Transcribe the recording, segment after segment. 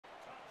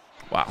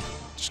Wow.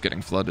 Just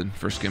getting flooded.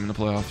 First game in the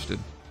playoffs, dude.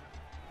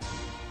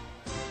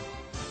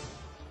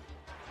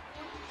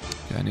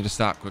 Okay, I need to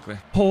stop quickly.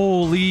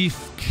 Holy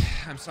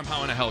I'm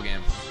somehow in a hell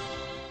game.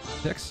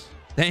 6.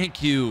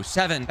 Thank you.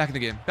 7. Back in the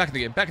game. Back in the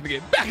game. Back in the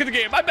game. Back in the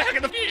game. I'm back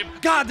in the game.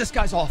 God, this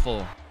guy's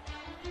awful.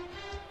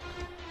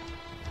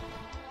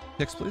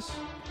 6, please.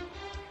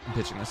 I'm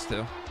pitching this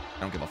too.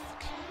 I don't give a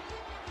fuck.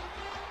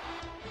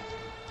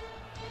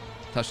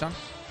 Touchdown.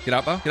 Get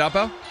out, Bo. Get out,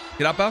 Bo.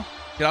 Get out, Bo.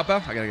 Get out, Bo.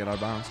 I gotta get out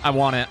of bounds. I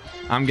want it.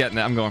 I'm getting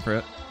it. I'm going for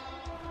it.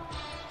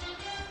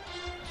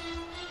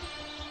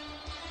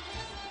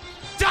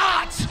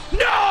 Dot!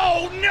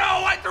 No!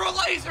 No! I threw a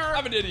laser!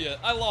 I'm an idiot.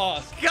 I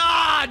lost.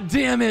 God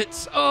damn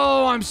it.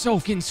 Oh, I'm so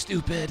fucking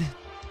stupid.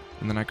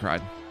 And then I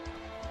cried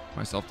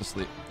myself to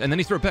sleep. And then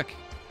he threw a pick.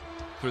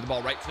 Threw the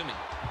ball right to me.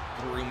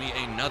 Threw me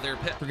another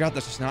pick. Forgot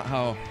that's just not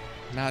how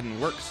Madden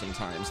works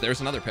sometimes.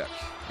 There's another pick.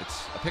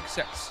 It's a pick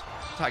 6.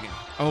 Tie game.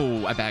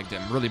 Oh, I bagged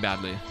him really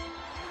badly.